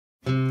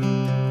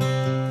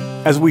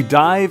As we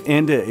dive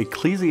into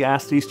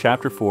Ecclesiastes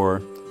chapter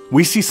 4,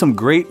 we see some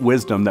great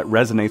wisdom that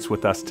resonates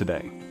with us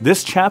today.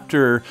 This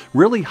chapter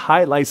really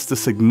highlights the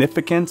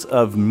significance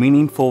of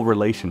meaningful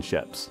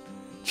relationships.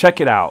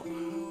 Check it out.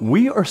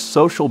 We are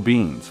social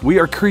beings. We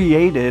are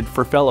created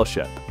for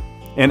fellowship.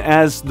 And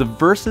as the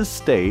verses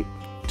state,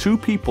 two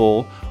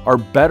people are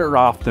better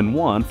off than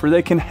one, for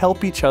they can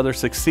help each other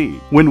succeed.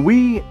 When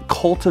we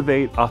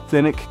cultivate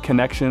authentic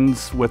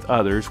connections with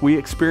others, we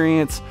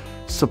experience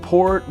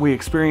support, we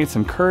experience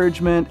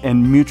encouragement,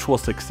 and mutual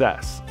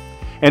success.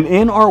 And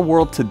in our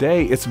world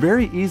today, it's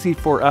very easy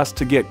for us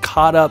to get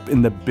caught up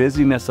in the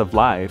busyness of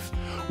life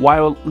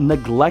while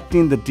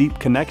neglecting the deep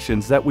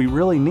connections that we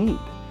really need.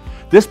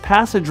 This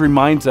passage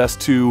reminds us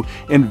to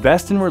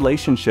invest in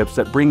relationships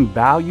that bring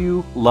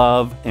value,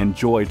 love, and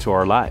joy to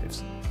our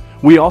lives.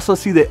 We also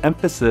see the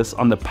emphasis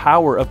on the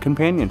power of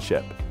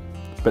companionship.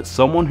 But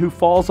someone who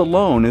falls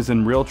alone is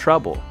in real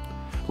trouble.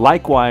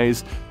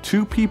 Likewise,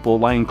 two people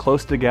lying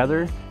close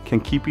together can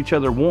keep each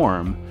other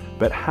warm,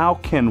 but how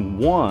can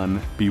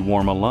one be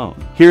warm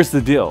alone? Here's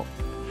the deal.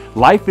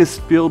 Life is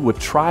filled with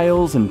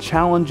trials and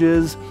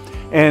challenges,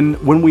 and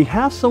when we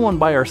have someone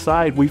by our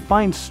side, we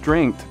find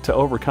strength to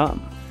overcome.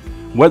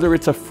 Whether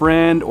it's a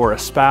friend or a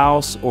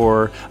spouse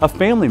or a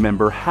family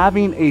member,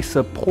 having a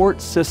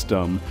support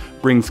system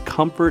brings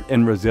comfort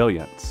and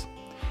resilience.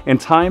 In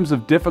times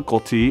of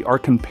difficulty, our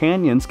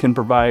companions can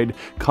provide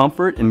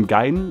comfort and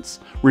guidance,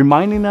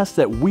 reminding us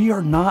that we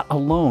are not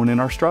alone in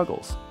our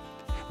struggles.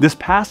 This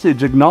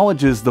passage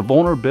acknowledges the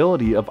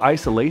vulnerability of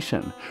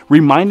isolation,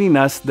 reminding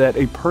us that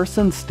a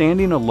person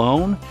standing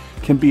alone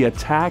can be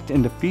attacked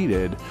and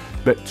defeated,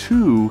 but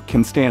two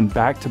can stand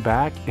back to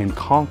back and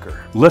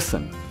conquer.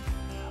 Listen,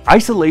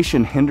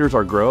 isolation hinders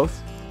our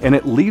growth, and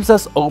it leaves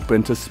us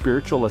open to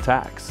spiritual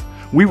attacks.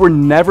 We were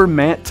never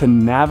meant to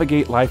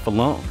navigate life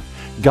alone.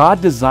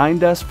 God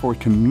designed us for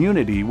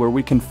community where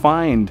we can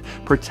find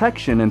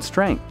protection and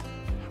strength.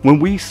 When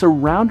we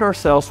surround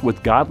ourselves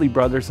with godly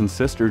brothers and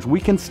sisters,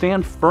 we can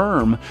stand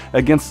firm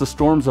against the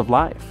storms of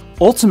life.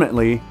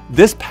 Ultimately,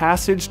 this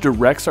passage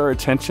directs our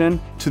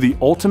attention to the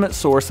ultimate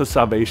source of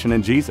salvation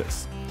in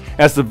Jesus.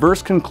 As the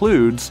verse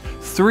concludes,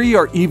 three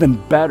are even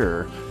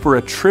better, for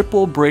a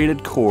triple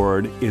braided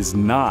cord is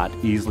not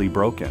easily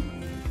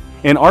broken.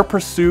 In our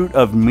pursuit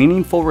of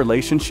meaningful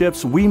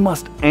relationships, we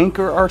must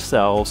anchor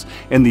ourselves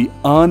in the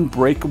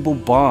unbreakable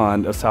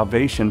bond of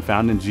salvation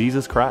found in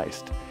Jesus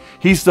Christ.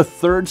 He's the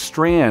third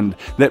strand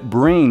that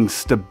brings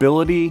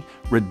stability,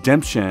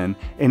 redemption,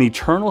 and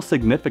eternal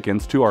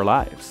significance to our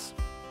lives.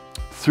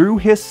 Through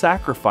His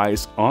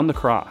sacrifice on the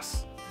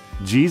cross,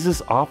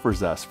 Jesus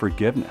offers us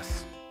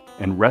forgiveness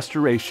and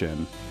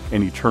restoration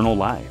and eternal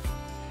life.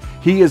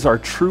 He is our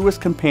truest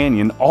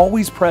companion,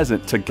 always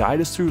present to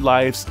guide us through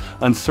life's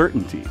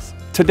uncertainties.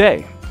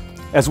 Today,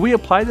 as we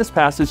apply this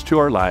passage to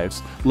our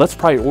lives, let's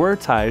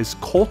prioritize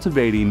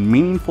cultivating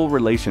meaningful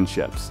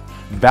relationships,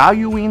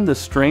 valuing the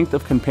strength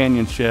of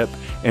companionship,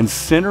 and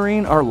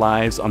centering our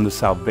lives on the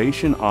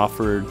salvation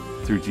offered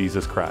through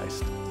Jesus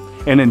Christ.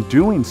 And in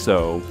doing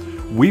so,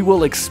 we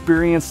will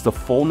experience the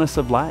fullness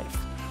of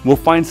life. We'll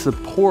find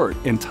support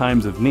in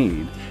times of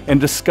need and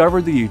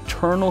discover the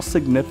eternal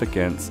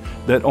significance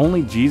that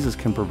only Jesus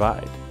can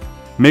provide.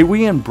 May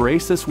we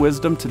embrace this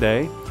wisdom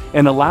today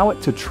and allow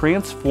it to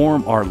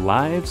transform our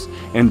lives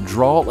and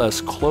draw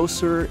us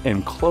closer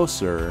and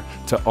closer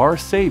to our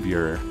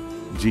Savior,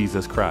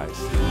 Jesus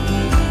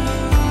Christ.